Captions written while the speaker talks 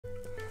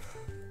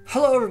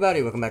Hello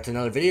everybody, welcome back to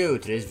another video.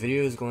 Today's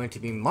video is going to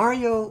be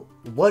Mario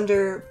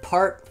Wonder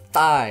Part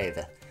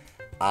 5.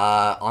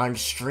 On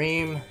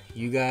stream,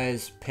 you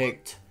guys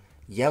picked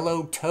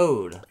Yellow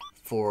Toad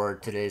for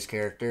today's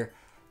character.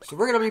 So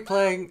we're going to be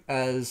playing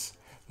as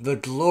the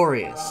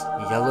glorious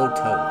Yellow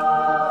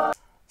Toad.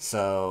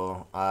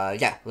 So,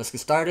 yeah, let's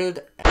get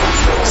started.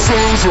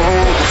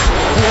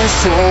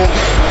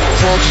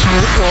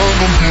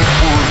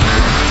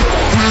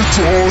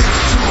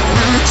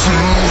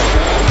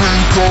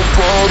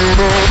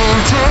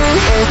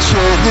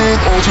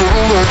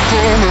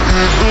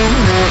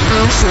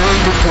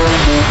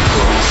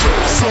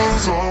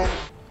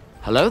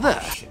 Hello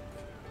there.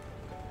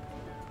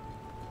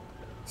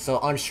 So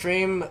on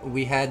stream,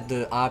 we had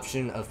the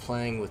option of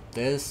playing with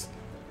this,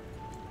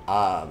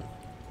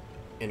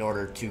 in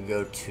order to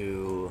go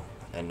to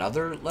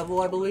another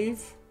level, I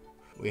believe.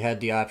 We had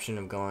the option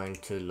of going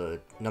to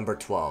the number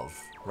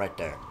 12, right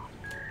there.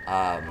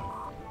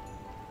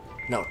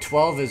 No,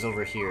 12 is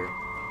over here.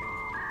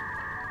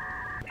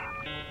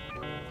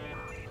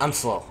 I'm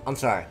slow. I'm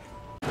sorry.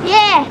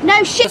 Yeah,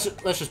 no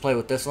shit. Let's just play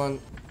with this one.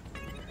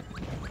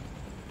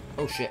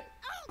 Oh shit.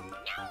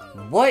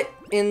 What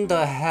in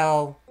the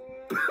hell?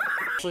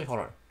 Actually,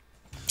 hold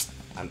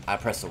on. I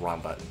pressed the wrong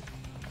button.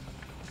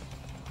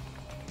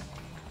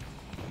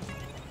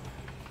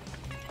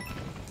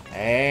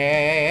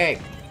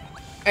 Hey!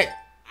 Hey!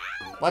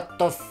 What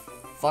the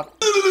fuck?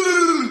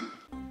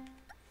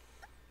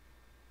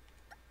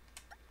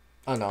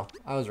 Oh no,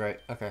 I was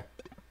right. Okay.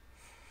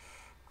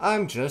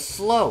 I'm just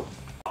slow.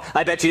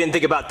 I bet you didn't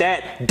think about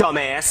that,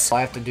 dumbass.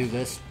 I have to do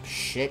this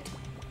shit.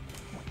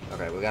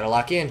 Okay, we gotta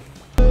lock in.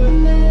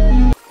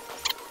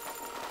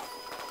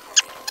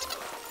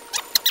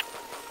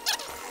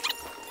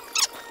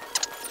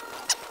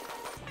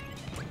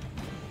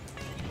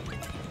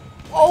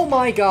 Oh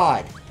my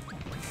god!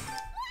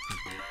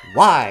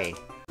 Why?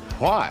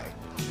 Why?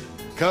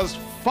 'Cause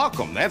fuck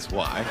them, that's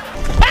why.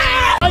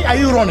 Why are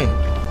you running?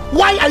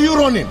 Why are you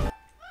running?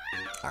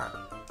 Alright.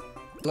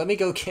 Let me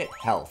go get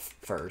health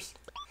first.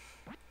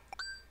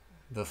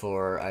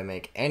 Before I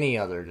make any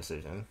other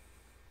decision.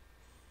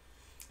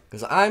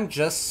 Because I'm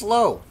just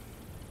slow.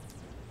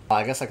 Oh,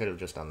 I guess I could have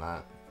just done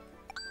that.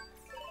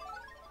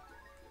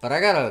 But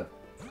I gotta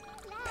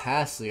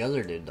pass the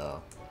other dude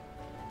though.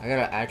 I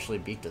gotta actually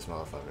beat this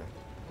motherfucker.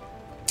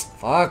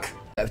 Fuck!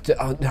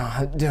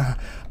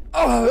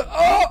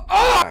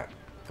 Alright,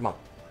 come on.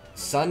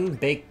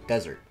 Sun-baked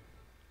desert.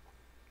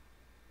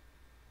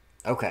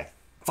 Okay.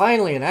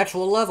 Finally, an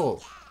actual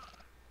level!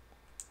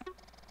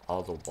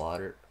 All the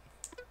water.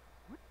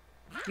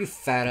 You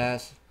fat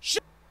ass.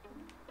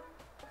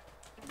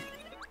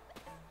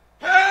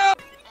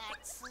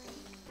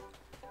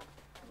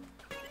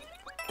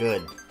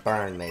 Good.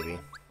 Burn, maybe.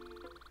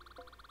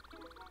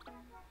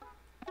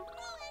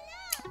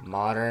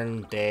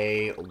 Modern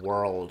day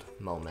world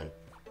moment.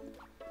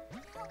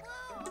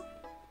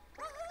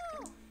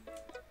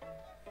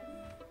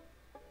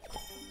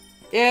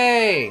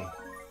 Yay!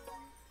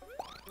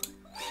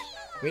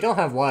 We don't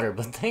have water,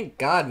 but thank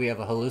God we have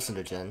a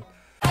hallucinogen.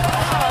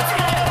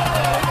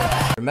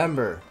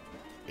 Remember,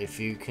 if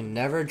you can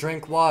never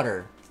drink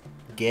water,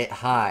 get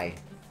high.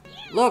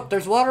 Look,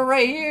 there's water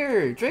right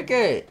here! Drink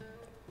it!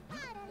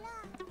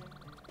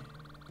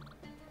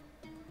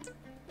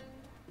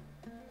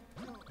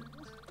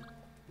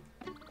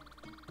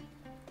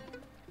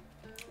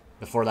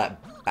 Before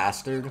that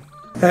bastard.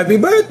 Happy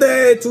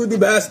birthday to the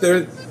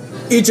bastard!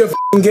 Eat your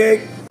f***ing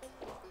cake!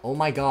 Oh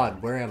my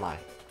god, where am I?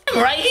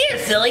 I'm right here,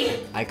 silly!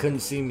 I couldn't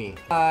see me.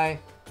 Hi.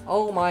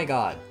 Oh my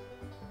god.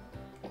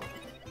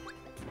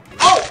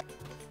 Oh!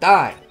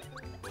 Die!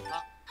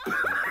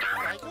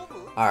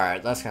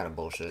 Alright, that's kind of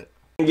bullshit.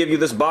 I can give you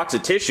this box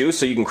of tissue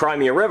so you can cry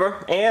me a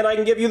river, and I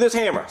can give you this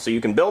hammer so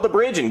you can build a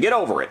bridge and get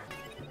over it.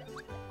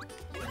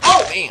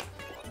 Oh! Damn!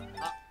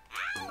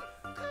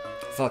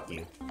 Fuck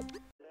you.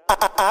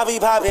 I be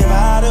popping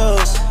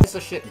bottles. Why is the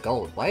shit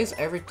gold? Why is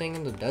everything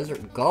in the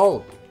desert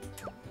gold?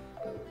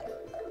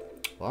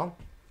 Well,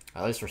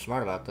 at least we're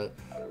smart about that.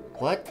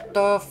 What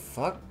the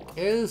fuck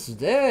is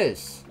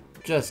this?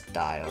 Just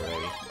die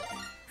already.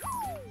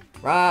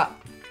 Rah!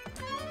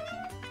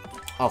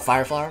 Oh,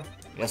 fire flower?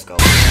 Yes, go.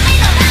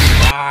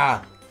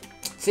 Ah!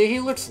 See, he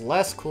looks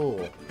less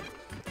cool.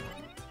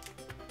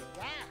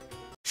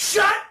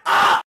 Shut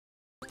up!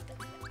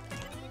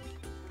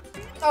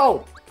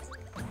 Oh!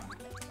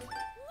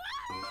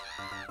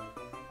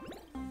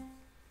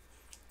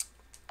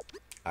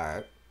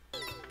 Alright.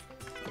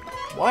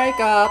 Wake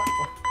up!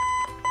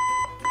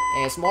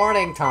 It's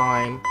morning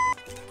time.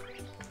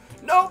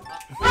 Nope!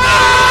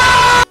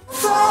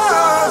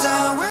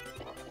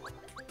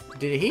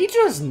 Did he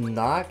just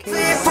knock him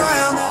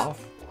off?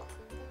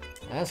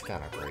 That's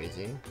kind of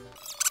crazy.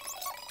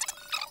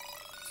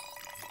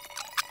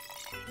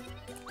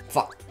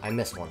 Fuck, I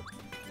missed one.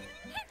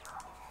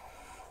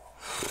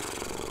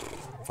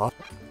 Fuck.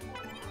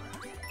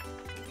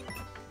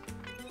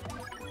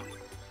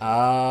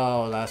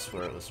 Oh, that's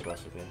where it was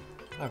supposed to be.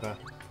 Okay.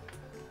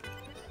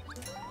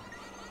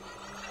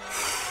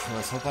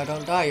 Let's hope I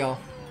don't die, y'all.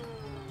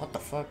 What the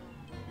fuck?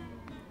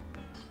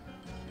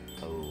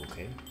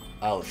 Okay.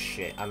 Oh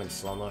shit, I'm in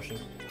slow motion.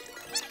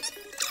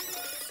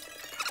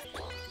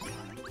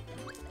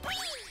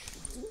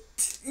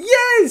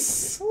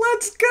 Yes!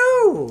 Let's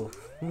go!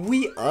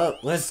 We up.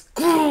 Let's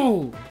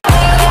go!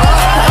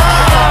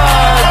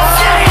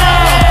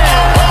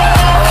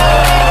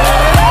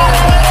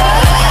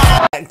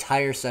 That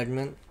entire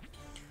segment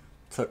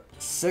took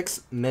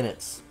 6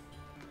 minutes.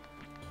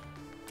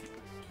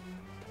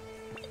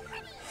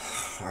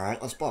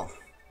 Alright, let's ball.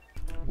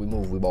 We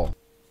move, we ball.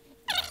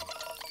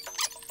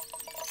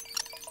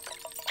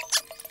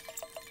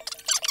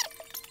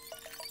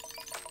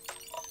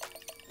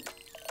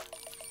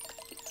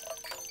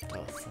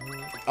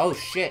 Oh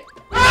shit!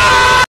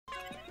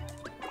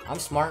 I'm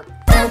smart.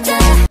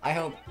 I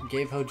helped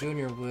Gabe Ho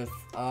Jr. with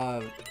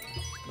the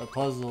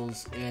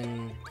puzzles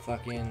in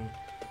fucking,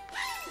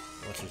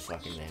 what's his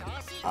fucking name?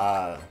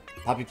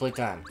 Poppy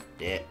Playtime.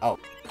 Yeah. Oh.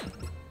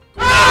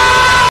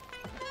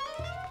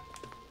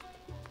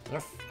 Is there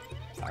a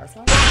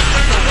firefly?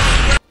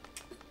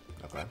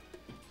 Okay.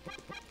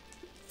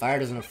 Fire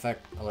doesn't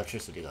affect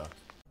electricity though.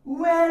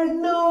 Well,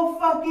 no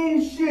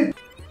fucking shit.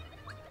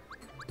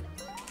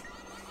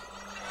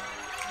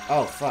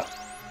 Oh, fuck.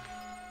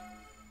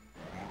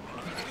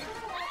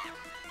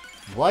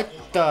 What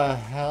the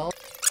hell?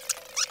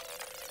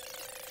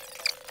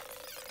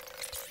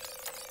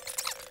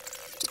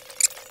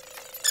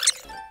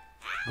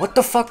 What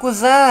the fuck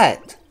was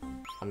that?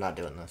 I'm not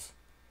doing this.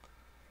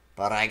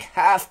 But I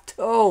have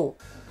to!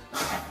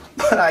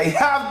 But I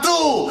have to!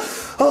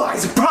 Oh, I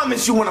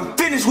promise you when I'm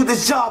finished with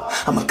this job,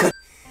 I'm gonna cut.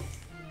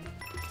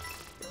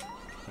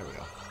 There we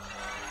go.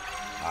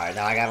 Alright,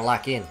 now I gotta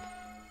lock in.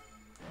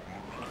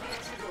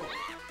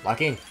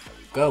 Lock in.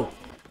 Go.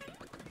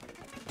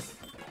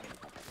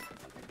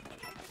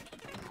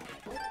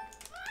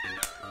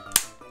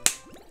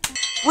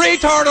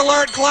 Retard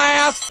alert,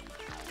 class!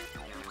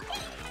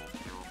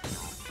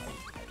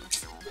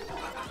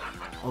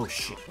 Oh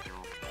shit.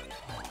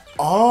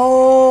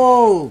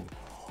 Oh!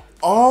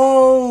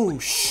 Oh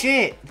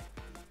shit!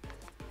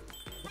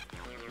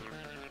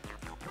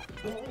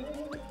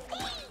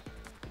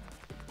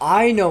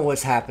 I know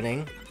what's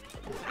happening.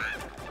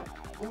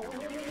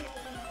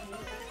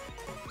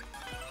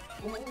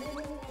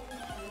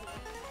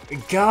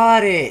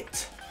 Got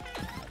it!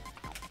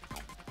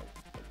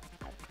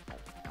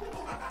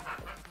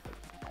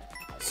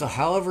 So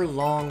however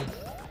long...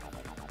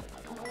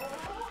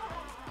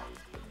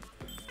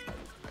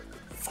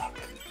 Fuck.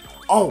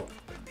 Oh!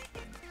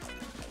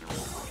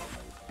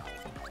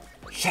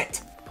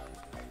 Shit!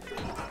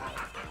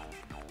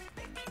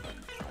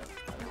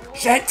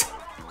 Shit!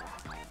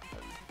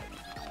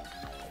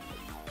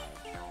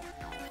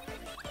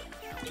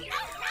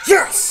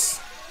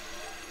 Yes!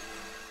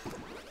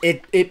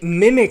 It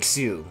mimics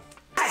you.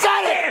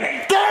 Shut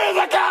it! There is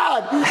a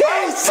god!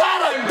 He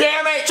said it!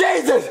 Damn it!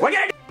 Jesus! We're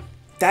gonna...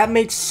 That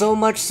makes so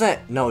much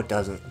sense. No, it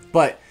doesn't.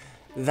 But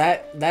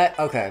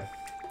okay.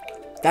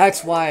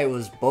 That's why it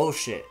was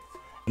bullshit.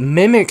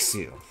 Mimics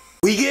you.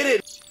 We get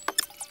it!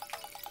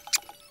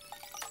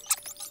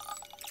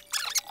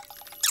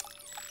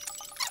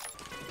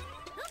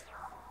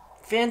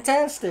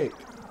 Fantastic.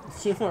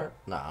 You are.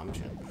 Nah, I'm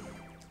just.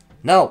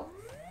 No.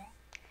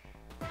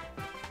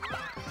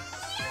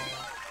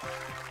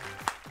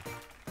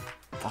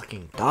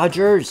 Fucking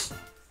Dodgers.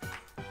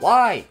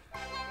 Why?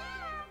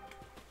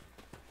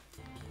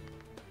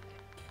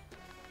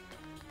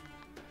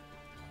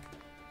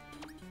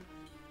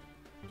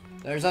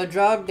 There's a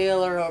drug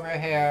dealer over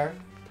here.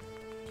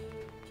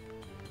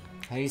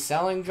 He's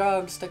selling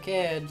drugs to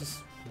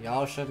kids.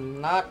 Y'all should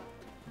not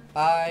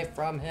buy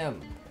from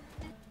him.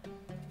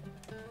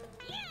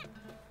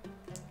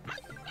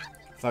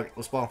 Fuck it,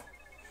 let's ball.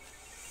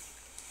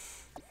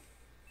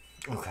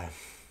 Okay.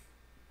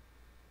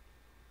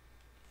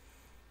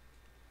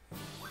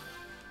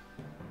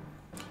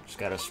 Just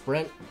gotta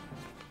sprint.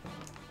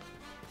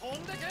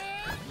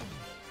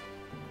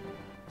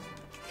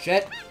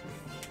 Shit.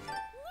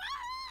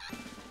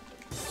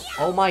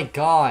 Oh my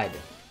god.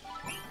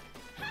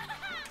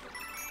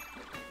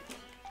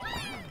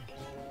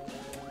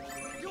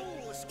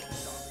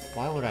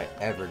 Why would I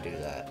ever do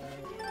that?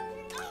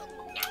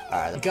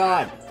 Alright,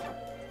 god.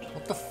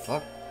 What the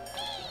fuck?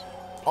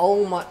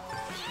 Oh my...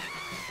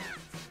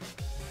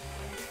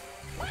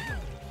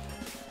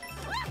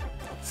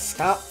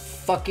 Stop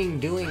fucking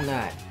doing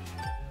that.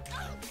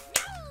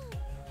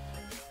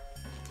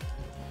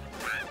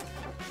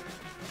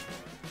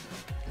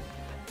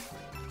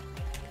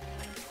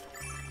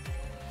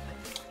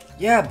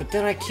 Yeah, but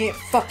then I can't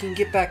fucking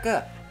get back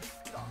up.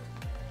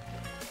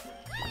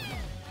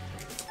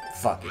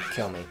 Fuck it,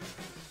 kill me.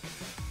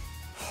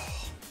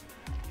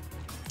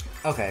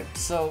 Okay,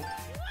 so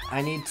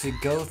I need to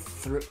go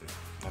through...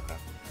 Okay.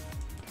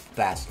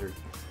 Bastard.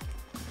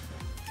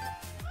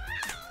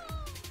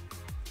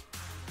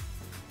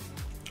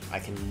 I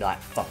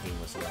cannot fucking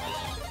listen to this.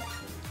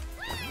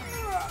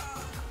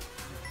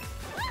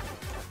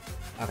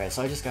 Okay,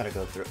 so I just gotta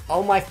go through...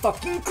 Oh my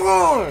fucking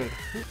god!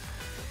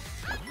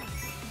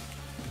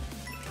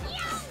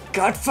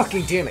 God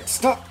fucking damn it.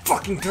 Stop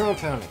fucking ground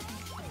pounding.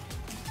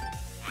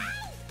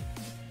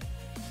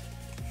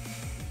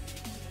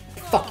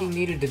 Fucking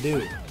needed to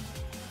do.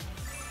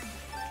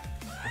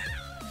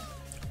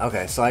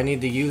 Okay, so I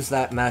need to use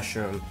that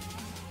mushroom.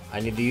 I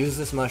need to use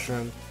this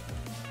mushroom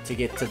to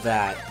get to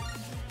that.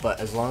 But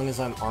as long as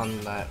I'm on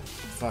that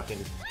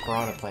fucking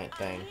piranha plant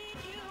thing,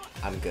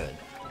 I'm good.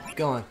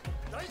 Go on.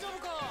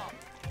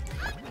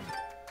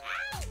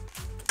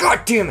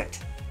 God damn it!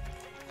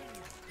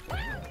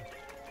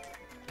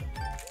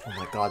 Oh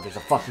my god, there's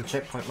a fucking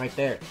checkpoint right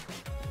there.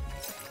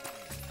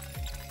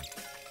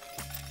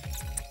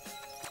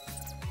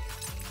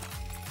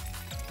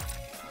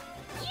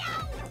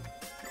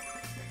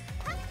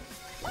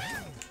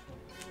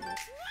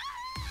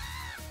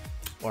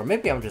 Or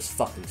maybe I'm just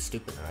fucking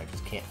stupid and I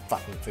just can't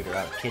fucking figure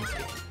out a kid's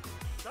game.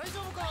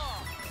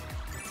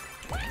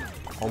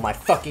 Oh my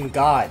fucking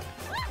god!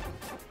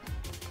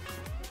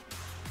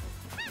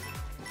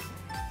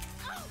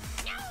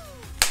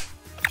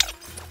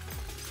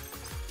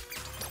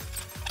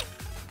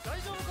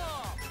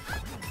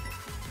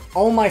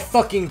 Oh my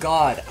fucking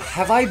god!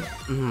 Have I...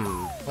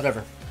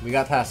 whatever. We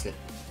got past it.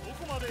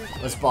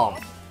 Let's bomb.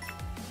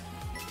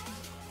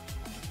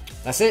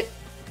 That's it?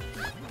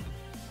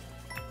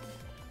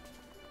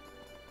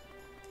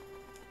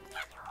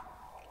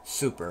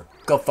 Super.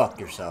 Go fuck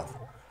yourself.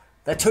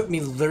 That took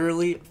me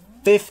literally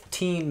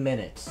 15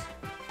 minutes.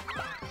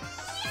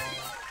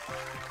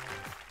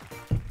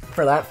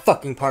 For that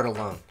fucking part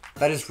alone.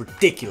 That is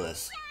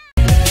ridiculous.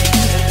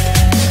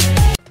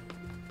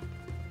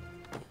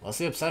 What's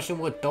the obsession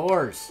with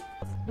doors?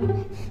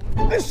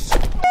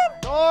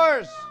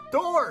 Doors!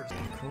 Doors!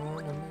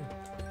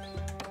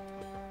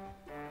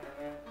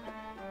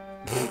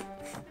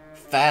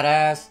 Fat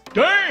ass.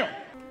 Damn!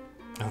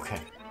 Okay.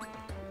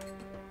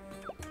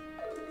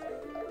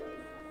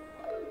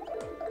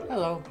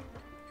 Hello.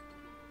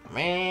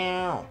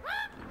 Meow.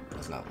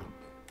 That's not one.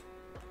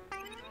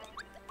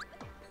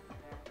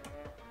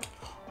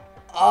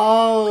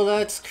 Oh,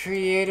 that's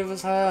creative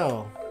as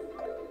hell.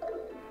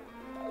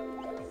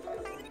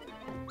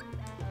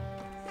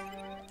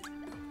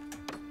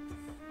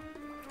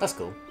 That's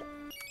cool.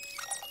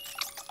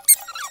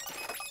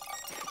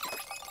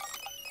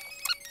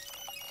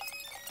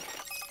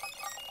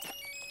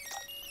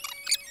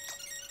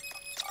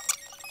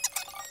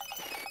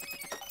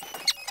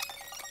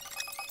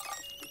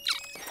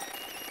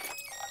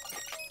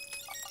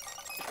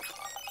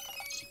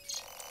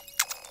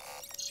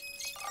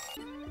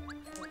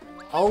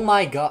 Oh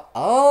my god.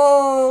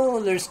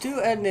 Oh, there's two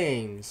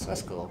endings.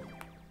 That's cool.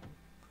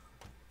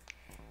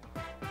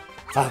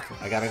 Fuck,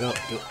 I gotta go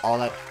do all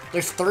that.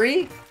 There's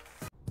three?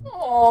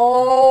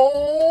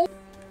 Oh.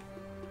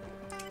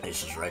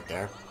 It's just right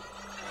there.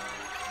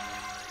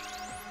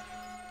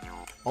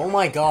 Oh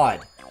my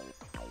god.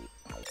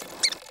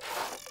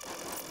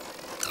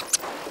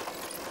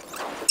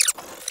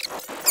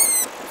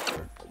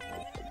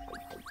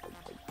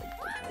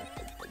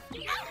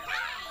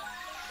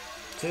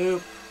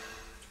 Two.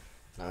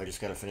 Now I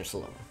just gotta finish the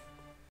level.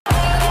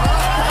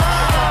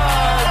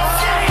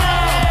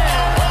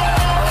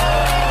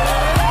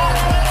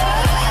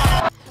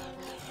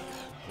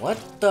 What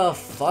the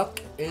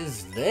fuck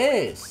is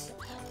this?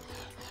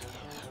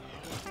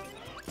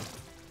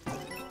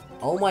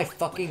 Oh my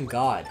fucking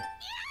god.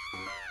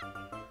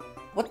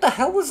 What the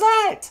hell was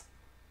that?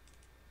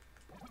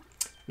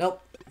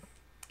 Nope.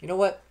 You know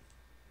what?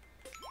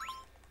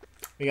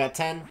 We got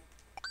 10.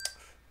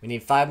 We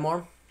need 5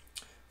 more.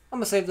 I'm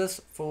gonna save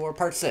this for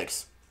part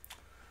 6.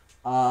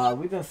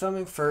 We've been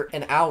filming for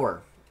an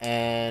hour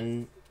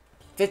and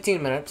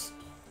 15 minutes.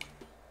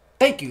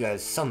 Thank you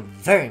guys so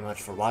very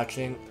much for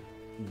watching.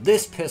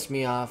 This pissed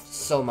me off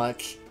so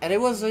much, and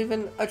it wasn't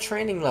even a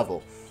training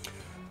level.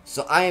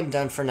 So I am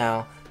done for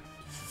now.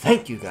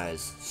 Thank you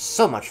guys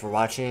so much for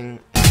watching,